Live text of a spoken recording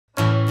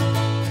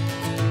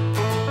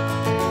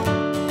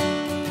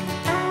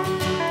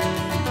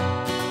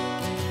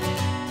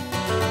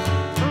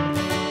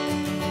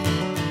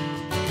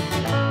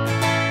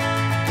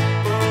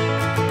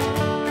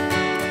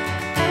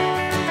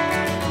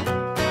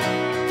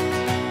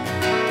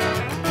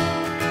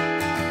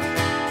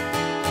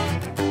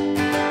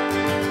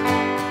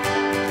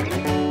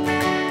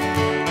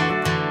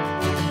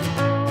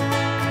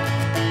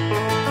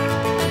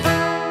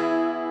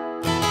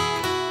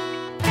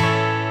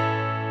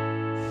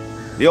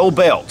The old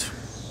belt.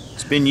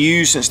 It's been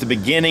used since the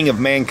beginning of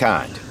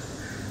mankind.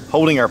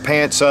 Holding our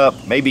pants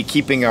up, maybe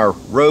keeping our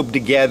robe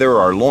together,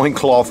 our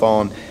loincloth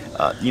on.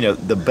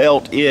 The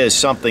belt is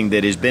something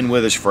that has been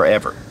with us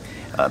forever,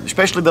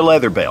 especially the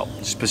leather belt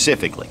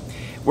specifically.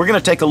 We're going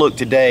to take a look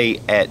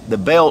today at the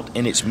belt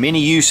and its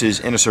many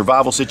uses in a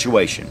survival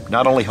situation.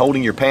 Not only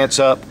holding your pants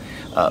up,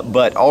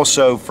 but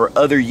also for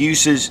other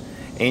uses.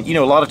 And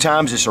a lot of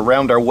times it's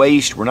around our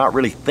waist. We're not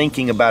really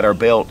thinking about our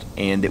belt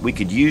and that we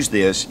could use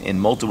this in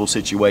multiple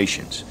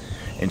situations.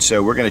 And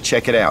so we're going to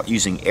check it out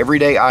using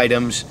everyday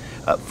items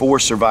for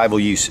survival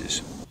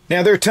uses.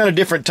 Now there are a ton of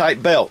different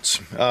type belts.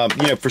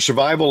 For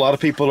survival, a lot of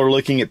people are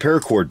looking at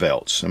paracord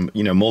belts,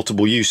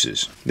 multiple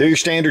uses. They're your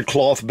standard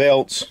cloth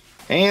belts,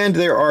 and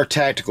there are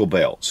tactical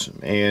belts.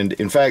 And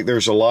in fact,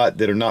 there's a lot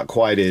that are not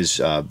quite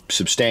as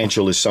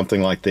substantial as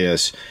something like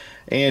this.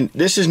 And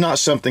this is not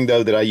something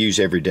though that I use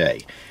every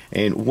day.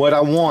 And what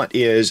I want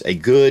is a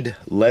good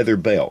leather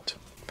belt.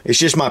 It's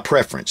just my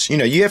preference.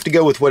 You have to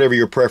go with whatever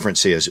your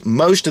preference is.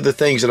 Most of the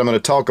things that I'm going to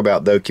talk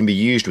about, though, can be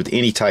used with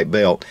any type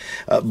belt.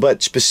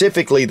 But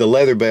specifically, the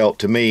leather belt,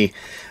 to me,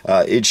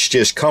 it's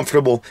just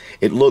comfortable.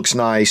 It looks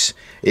nice.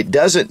 It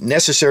doesn't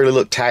necessarily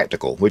look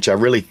tactical, which I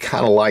really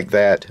kind of like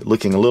that,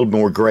 looking a little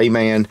more gray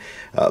man.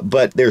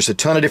 But there's a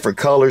ton of different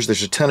colors.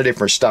 There's a ton of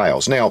different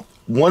styles. Now,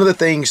 one of the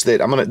things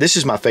that this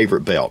is my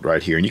favorite belt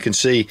right here. And you can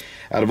see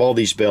out of all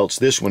these belts,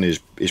 this one is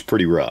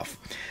pretty rough.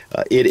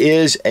 It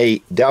is a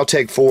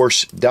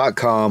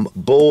DaltechForce.com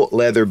bull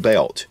leather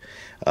belt.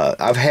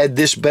 I've had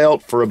this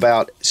belt for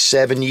about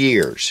 7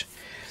 years.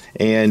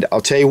 And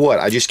I'll tell you what,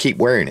 I just keep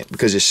wearing it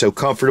because it's so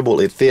comfortable,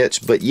 it fits,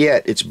 but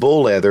yet it's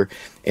bull leather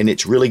and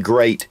it's really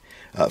great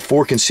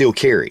for concealed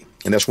carry.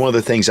 And that's one of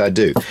the things I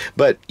do.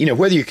 But,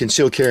 whether you're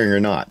concealed carrying or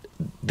not,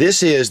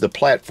 this is the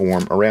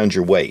platform around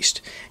your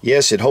waist.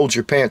 Yes, it holds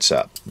your pants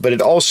up, but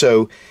it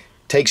also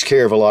takes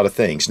care of a lot of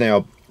things.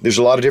 Now, there's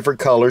a lot of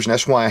different colors, and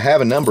that's why I have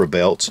a number of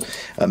belts.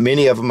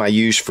 Many of them I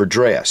use for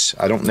dress.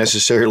 I don't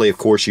necessarily, of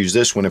course, use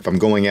this one if I'm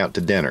going out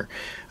to dinner.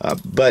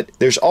 But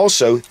there's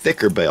also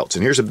thicker belts,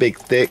 and here's a big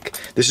thick.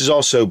 This is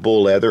also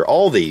bull leather.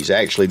 All these,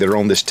 actually, that are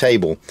on this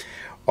table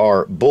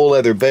are bull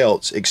leather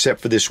belts,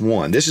 except for this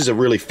one. This is a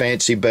really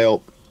fancy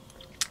belt.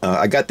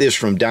 I got this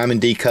from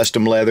Diamond D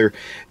Custom Leather,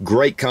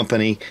 great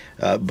company,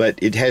 but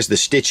it has the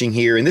stitching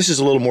here, and this is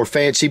a little more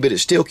fancy, but it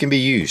still can be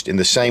used in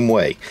the same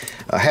way.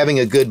 Having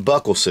a good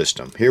buckle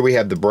system. Here we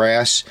have the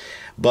brass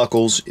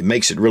buckles. It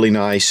makes it really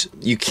nice.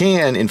 You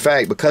can, in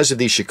fact, because of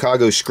these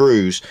Chicago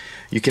screws,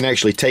 you can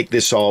actually take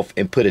this off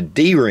and put a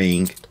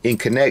D-ring in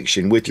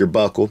connection with your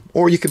buckle,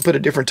 or you can put a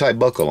different type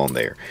buckle on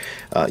there,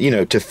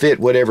 to fit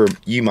whatever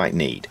you might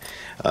need.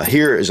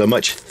 Here is a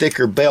much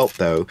thicker belt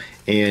though,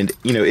 and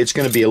it's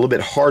going to be a little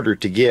bit harder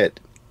to get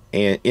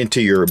into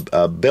your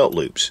belt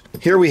loops.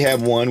 Here we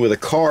have one with a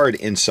card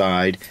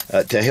inside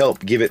to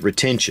help give it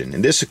retention,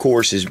 and this of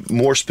course is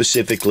more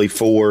specifically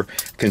for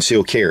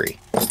concealed carry.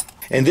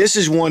 And this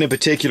is one in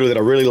particular that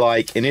I really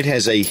like, and it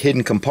has a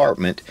hidden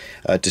compartment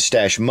to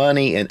stash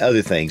money and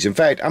other things. In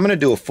fact, I'm going to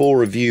do a full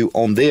review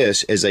on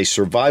this as a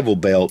survival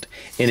belt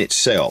in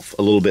itself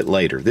a little bit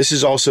later. This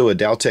is also a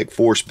Daltech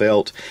Force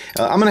belt.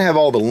 I'm going to have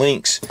all the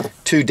links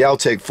to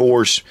Daltech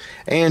Force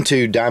and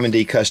to Diamond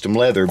D Custom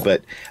Leather,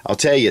 but I'll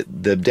tell you,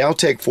 the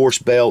Daltech Force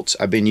belts,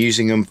 I've been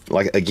using them,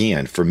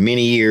 again, for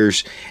many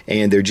years,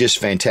 and they're just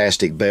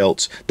fantastic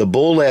belts. The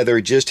bull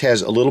leather just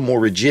has a little more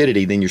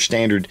rigidity than your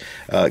standard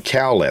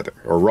cow leather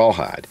or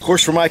rawhide. Of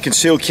course, for my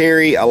concealed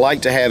carry, I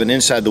like to have an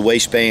inside the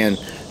waistband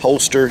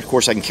holster. Of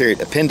course, I can carry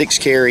it appendix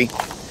carry,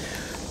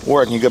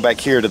 or I can go back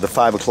here to the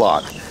 5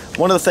 o'clock.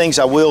 One of the things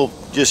I will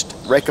just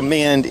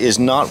recommend is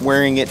not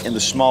wearing it in the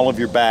small of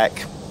your back.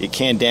 It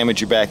can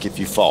damage your back if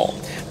you fall.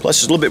 Plus,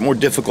 it's a little bit more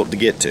difficult to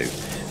get to.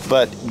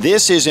 But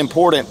this is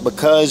important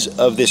because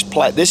of this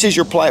this is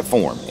your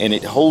platform, and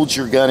it holds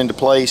your gun into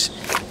place.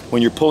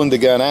 When you're pulling the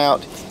gun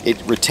out,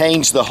 it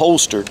retains the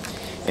holster.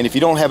 And if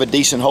you don't have a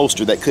decent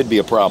holster, that could be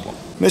a problem.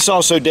 This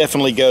also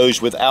definitely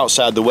goes with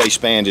outside the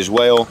waistband as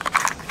well.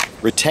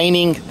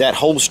 Retaining that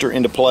holster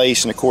into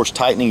place and of course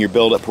tightening your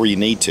belt up where you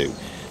need to.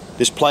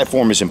 This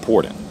platform is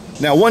important.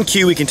 Now, one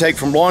cue we can take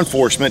from law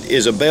enforcement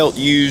is a belt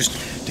used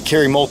to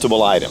carry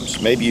multiple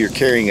items. Maybe you're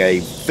carrying a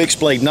fixed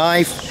blade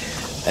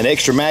knife, an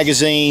extra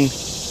magazine,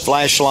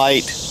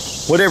 flashlight,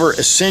 whatever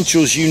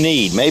essentials you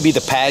need. Maybe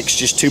the pack's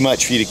just too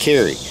much for you to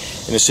carry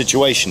in a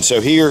situation. So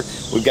here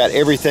we've got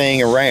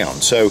everything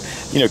around. So,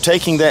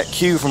 taking that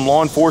cue from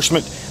law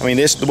enforcement,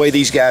 this the way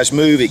these guys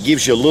move, it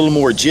gives you a little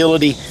more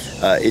agility.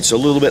 It's a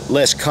little bit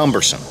less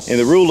cumbersome. In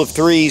the rule of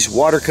threes,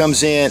 water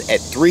comes in. At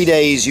 3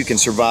 days, you can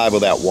survive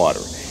without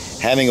water.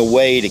 Having a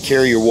way to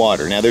carry your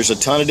water. Now, there's a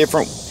ton of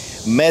different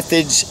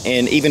methods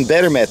and even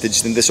better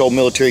methods than this old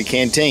military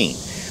canteen.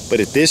 But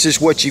if this is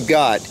what you've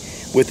got,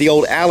 with the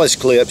old Alice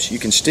clips, you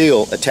can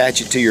still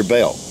attach it to your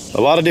belt. A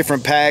lot of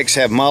different packs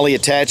have MOLLE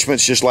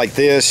attachments just like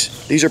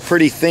this. These are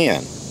pretty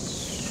thin,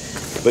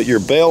 but your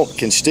belt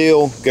can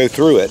still go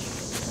through it.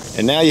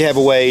 And now you have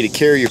a way to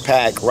carry your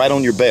pack right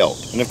on your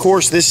belt. And of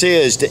course, this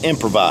is to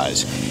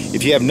improvise.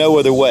 if you have no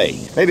other way.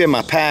 Maybe in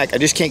my pack, I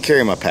just can't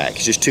carry my pack,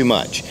 it's just too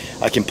much.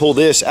 I can pull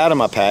this out of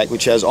my pack,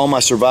 which has all my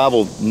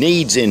survival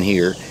needs in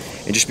here,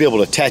 and just be able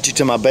to attach it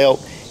to my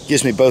belt.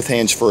 Gives me both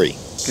hands free.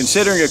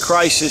 Considering a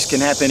crisis can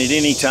happen at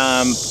any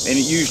time, and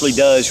it usually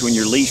does when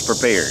you're least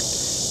prepared.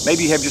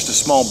 Maybe you have just a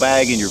small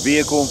bag in your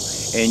vehicle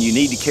and you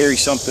need to carry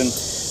something.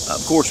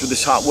 Of course, with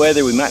this hot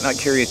weather, we might not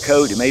carry a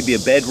coat. It may be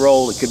a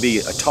bedroll, it could be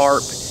a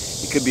tarp,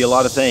 it could be a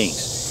lot of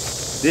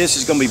things. This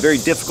is going to be very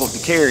difficult to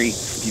carry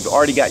if you've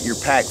already got your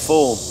pack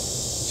full,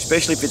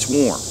 especially if it's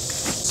warm.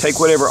 Take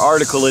whatever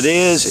article it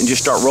is and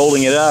just start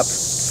rolling it up.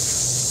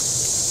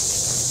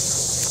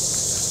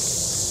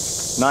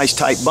 Nice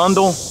tight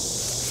bundle.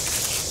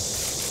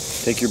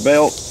 Take your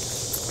belt,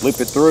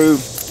 loop it through.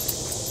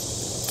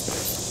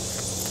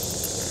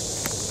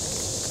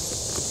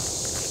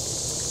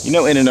 You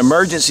know, in an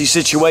emergency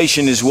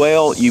situation as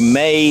well, you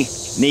may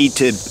need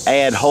to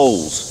add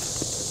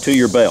holes to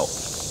your belt.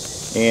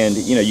 And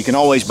you know, you can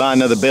always buy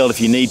another belt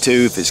if you need to,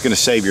 if it's going to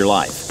save your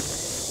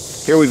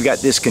life. Here we've got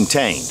this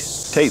contained.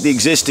 Take the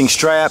existing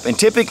strap, and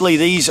typically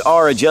these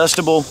are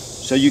adjustable,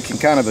 so you can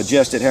kind of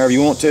adjust it however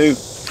you want to.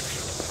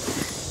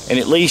 And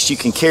at least you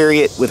can carry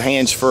it with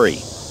hands free.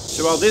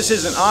 So while this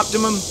isn't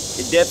optimum,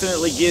 it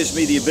definitely gives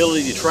me the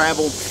ability to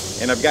travel,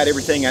 and I've got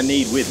everything I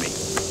need with me.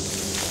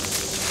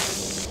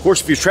 Of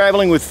course, if you're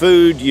traveling with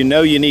food, you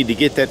know you need to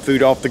get that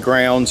food off the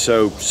ground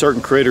so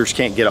certain critters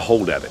can't get a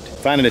hold of it.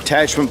 Find an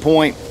attachment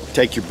point,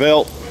 take your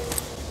belt,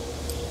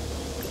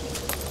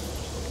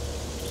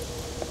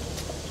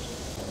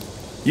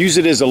 use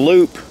it as a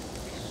loop,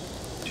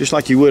 just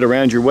like you would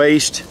around your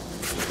waist.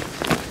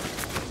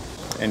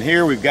 And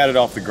here we've got it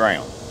off the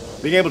ground.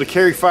 Being able to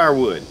carry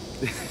firewood.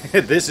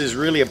 This is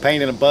really a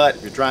pain in the butt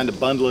if you're trying to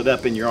bundle it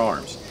up in your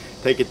arms.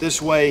 Take it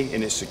this way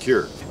and it's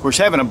secure. Of course,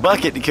 having a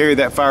bucket to carry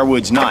that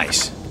firewood's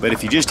nice, but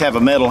if you just have a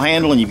metal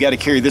handle and you've got to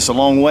carry this a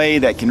long way,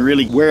 that can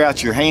really wear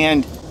out your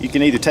hand. You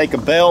can either take a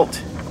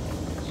belt,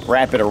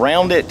 wrap it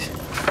around it,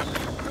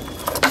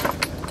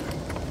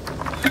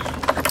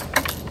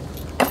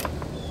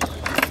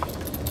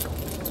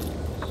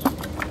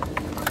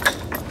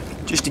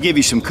 just to give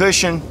you some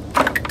cushion,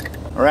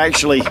 or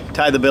actually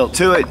tie the belt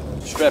to it,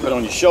 strap it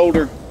on your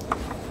shoulder.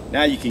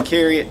 Now you can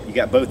carry it, you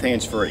got both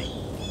hands free.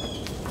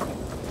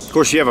 Of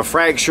course, you have a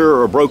fracture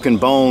or a broken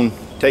bone,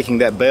 taking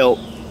that belt,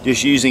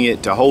 just using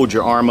it to hold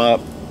your arm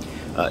up,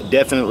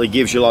 definitely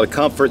gives you a lot of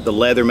comfort. The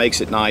leather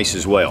makes it nice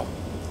as well.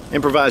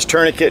 Improvised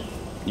tourniquet,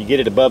 you get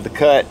it above the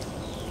cut,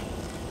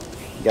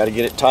 you got to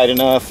get it tight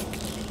enough.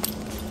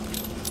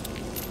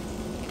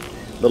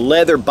 The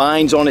leather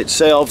binds on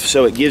itself,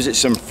 so it gives it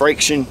some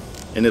friction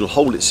and it'll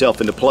hold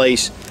itself into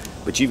place,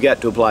 but you've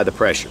got to apply the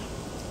pressure.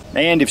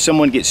 And if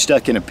someone gets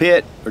stuck in a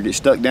pit or gets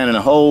stuck down in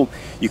a hole,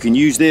 you can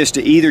use this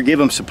to either give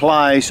them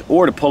supplies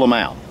or to pull them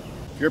out.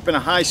 If you're up in a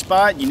high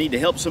spot, you need to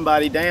help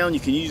somebody down,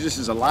 you can use this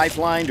as a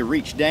lifeline to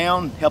reach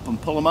down, help them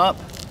pull them up,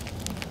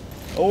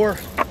 or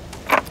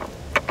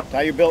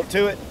tie your belt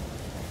to it,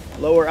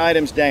 lower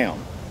items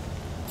down.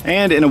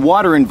 And in a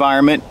water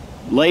environment,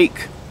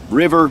 lake,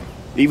 river,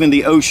 even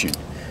the ocean,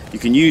 you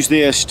can use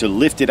this to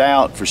lift it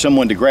out for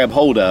someone to grab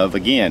hold of,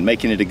 again,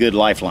 making it a good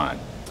lifeline.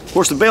 Of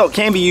course, the belt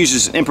can be used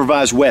as an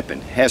improvised weapon.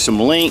 It has some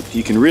length,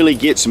 you can really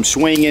get some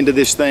swing into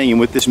this thing,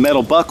 and with this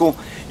metal buckle,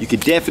 you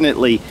could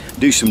definitely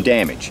do some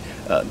damage.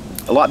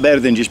 A lot better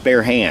than just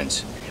bare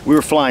hands. We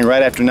were flying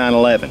right after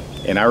 9/11,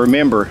 and I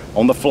remember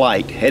on the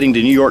flight, heading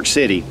to New York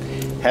City,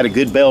 had a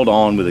good belt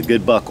on with a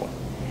good buckle.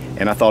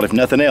 And I thought, if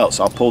nothing else,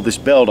 I'll pull this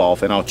belt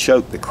off and I'll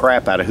choke the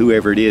crap out of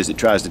whoever it is that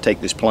tries to take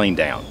this plane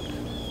down.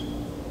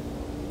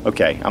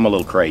 Okay, I'm a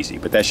little crazy,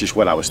 but that's just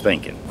what I was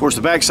thinking. Of course,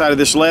 the backside of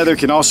this leather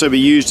can also be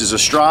used as a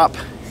strop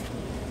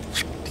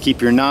to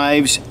keep your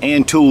knives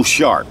and tools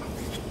sharp.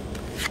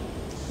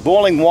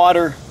 Boiling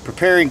water,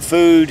 preparing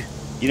food,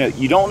 you know,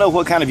 you don't know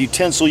what kind of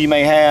utensil you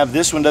may have.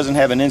 This one doesn't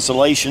have an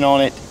insulation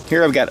on it.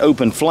 Here I've got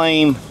open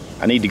flame.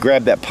 I need to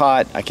grab that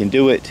pot. I can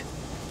do it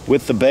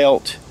with the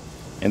belt,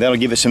 and that'll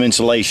give it some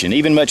insulation.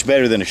 Even much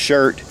better than a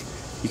shirt.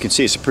 You can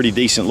see it's a pretty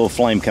decent little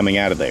flame coming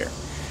out of there.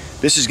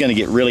 This is gonna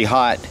get really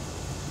hot.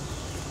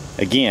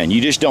 Again,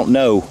 you just don't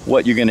know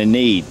what you're gonna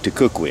need to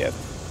cook with.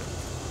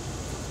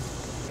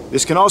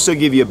 This can also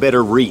give you a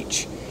better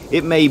reach.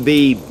 It may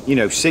be, you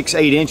know,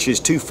 6-8 inches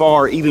too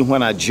far even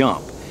when I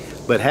jump.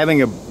 But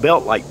having a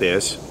belt like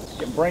this,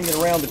 I can bring it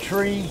around the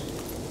tree.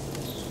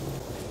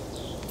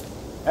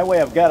 That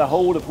way I've got a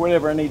hold of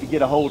whatever I need to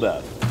get a hold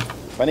of.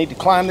 If I need to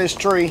climb this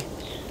tree,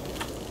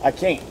 I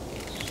can't.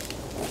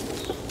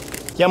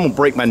 Yeah, I'm gonna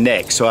break my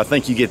neck, so I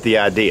think you get the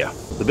idea.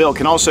 The belt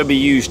can also be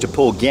used to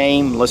pull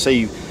game. Let's say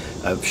you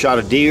shot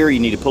a deer, you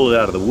need to pull it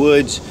out of the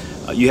woods.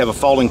 You have a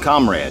fallen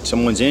comrade,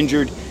 someone's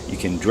injured, you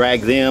can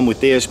drag them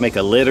with this, make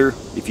a litter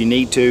if you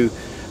need to.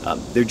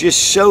 There are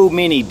just so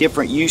many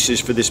different uses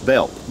for this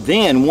belt.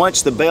 Then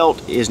once the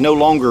belt is no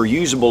longer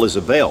usable as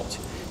a belt,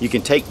 you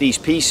can take these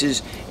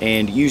pieces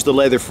and use the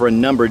leather for a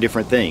number of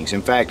different things.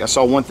 In fact, I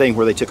saw one thing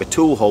where they took a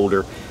tool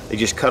holder, they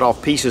just cut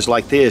off pieces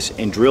like this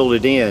and drilled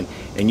it in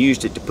and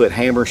used it to put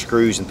hammer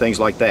screws and things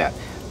like that,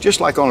 just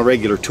like on a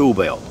regular tool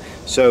belt.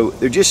 So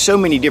there's just so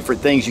many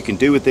different things you can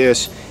do with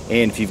this.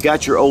 And if you've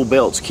got your old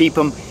belts, keep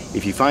them.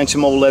 If you find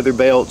some old leather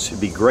belts,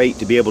 it'd be great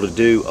to be able to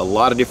do a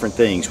lot of different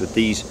things with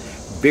these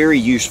very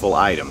useful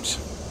items.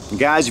 And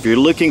guys, if you're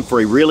looking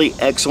for a really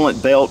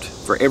excellent belt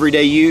for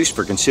everyday use,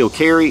 for concealed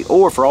carry,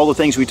 or for all the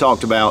things we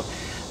talked about,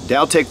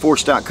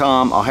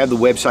 DaltechForce.com, I'll have the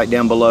website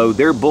down below.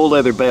 Their bull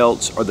leather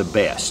belts are the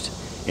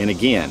best. And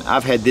again,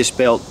 I've had this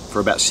belt for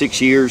about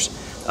 6 years.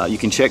 You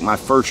can check my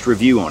first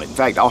review on it. In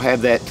fact, I'll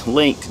have that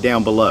linked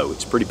down below.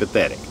 It's pretty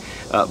pathetic.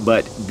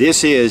 But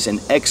this is an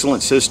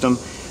excellent system.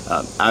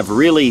 I've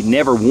really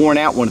never worn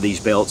out one of these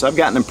belts. I've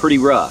gotten them pretty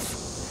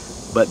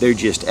rough, but they're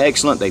just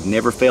excellent. They've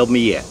never failed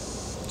me yet.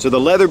 So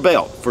the leather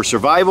belt for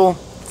survival,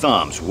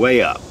 thumbs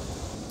way up.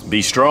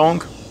 Be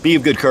strong, be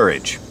of good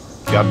courage.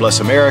 God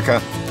bless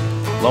America.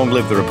 Long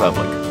live the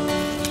Republic.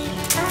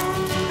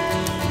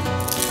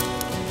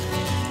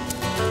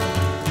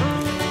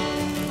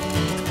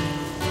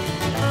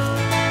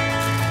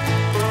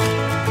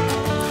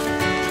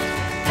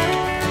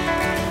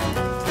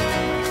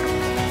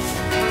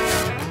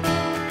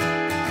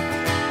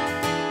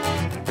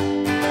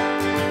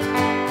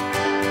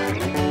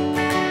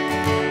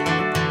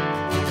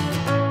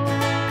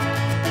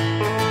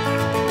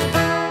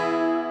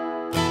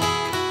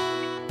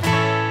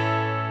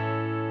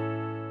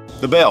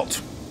 The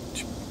belt.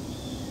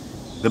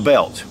 The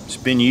belt. It's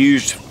been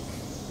used.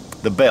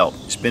 The belt.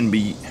 It's been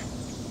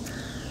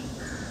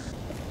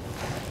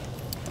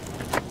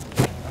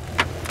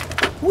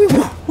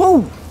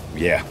Woo!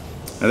 Yeah.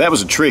 Now that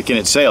was a trick in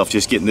itself,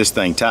 just getting this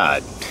thing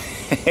tied.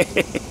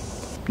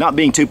 Not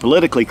being too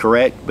politically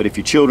correct, but if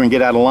your children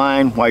get out of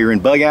line while you're in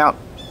bug out,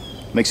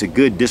 makes a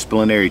good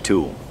disciplinary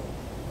tool.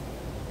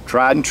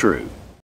 Tried and true.